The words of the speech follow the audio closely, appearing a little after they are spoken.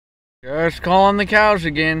Just calling the cows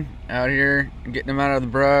again. Out here, getting them out of the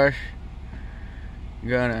brush.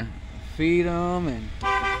 Gonna feed them and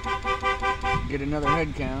get another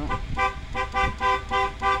head count.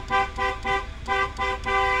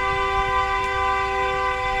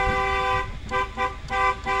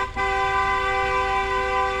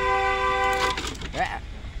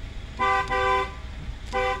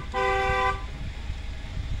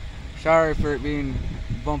 Sorry for it being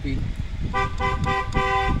bumpy.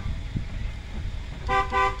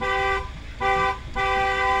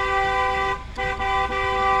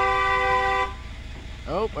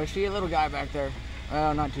 Oh, I see a little guy back there.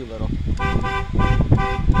 Well, not too little.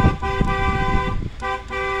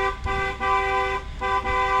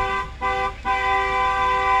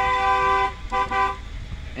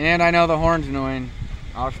 And I know the horn's annoying.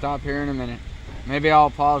 I'll stop here in a minute. Maybe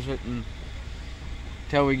I'll pause it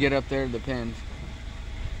until we get up there to the pens.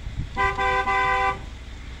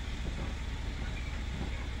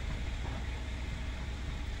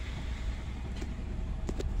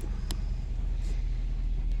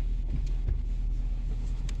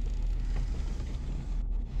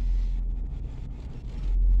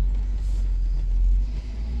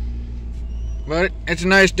 But it's a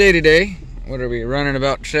nice day today. What are we running,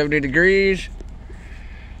 about 70 degrees?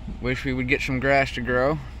 Wish we would get some grass to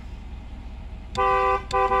grow.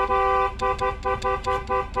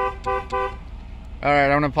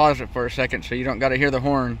 Alright, I'm gonna pause it for a second so you don't gotta hear the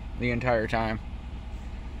horn the entire time.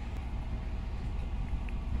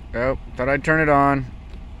 Oh, thought I'd turn it on.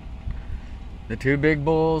 The two big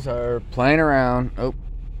bulls are playing around. Oh,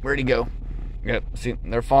 where'd he go? Yep, see,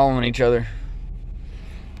 they're following each other.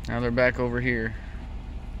 Now they're back over here.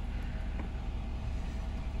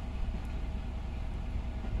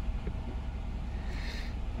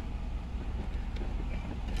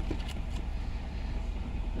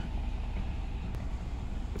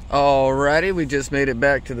 Alrighty, we just made it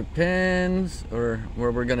back to the pens, or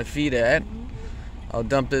where we're gonna feed at. I'll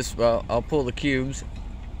dump this, well, I'll pull the cubes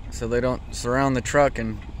so they don't surround the truck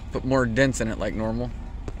and put more dents in it like normal.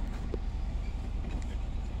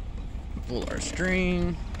 Pull our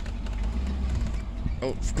string.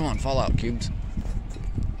 Oh, come on, fall out, cubes.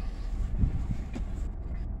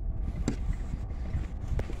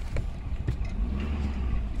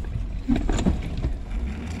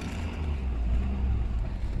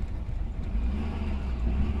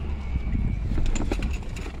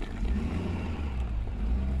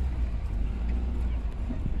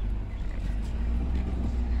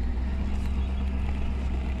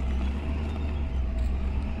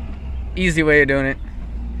 Easy way of doing it.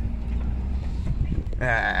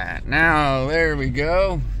 Now there we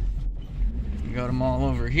go. We got them all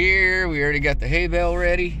over here. We already got the hay bale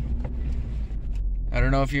ready. I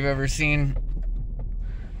don't know if you've ever seen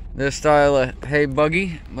this style of hay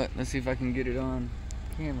buggy, but let's see if I can get it on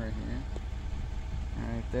camera here.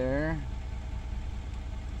 Right there.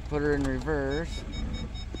 Put her in reverse.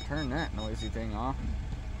 Turn that noisy thing off.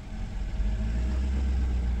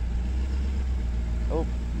 Oh,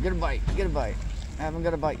 get a bite, get a bite. I haven't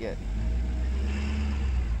got a bite yet.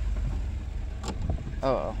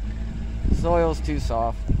 Uh-oh. Soil's too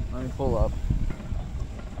soft. Let me pull up.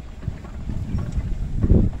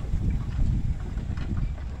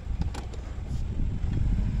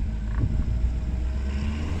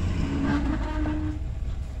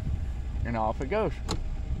 And off it goes.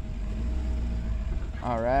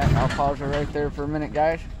 Alright, I'll pause it right there for a minute,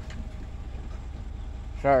 guys.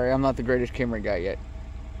 Sorry, I'm not the greatest camera guy yet.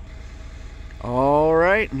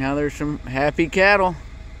 Alright, now there's some happy cattle.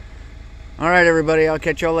 Alright everybody, I'll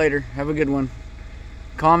catch y'all later. Have a good one.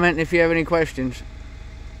 Comment if you have any questions.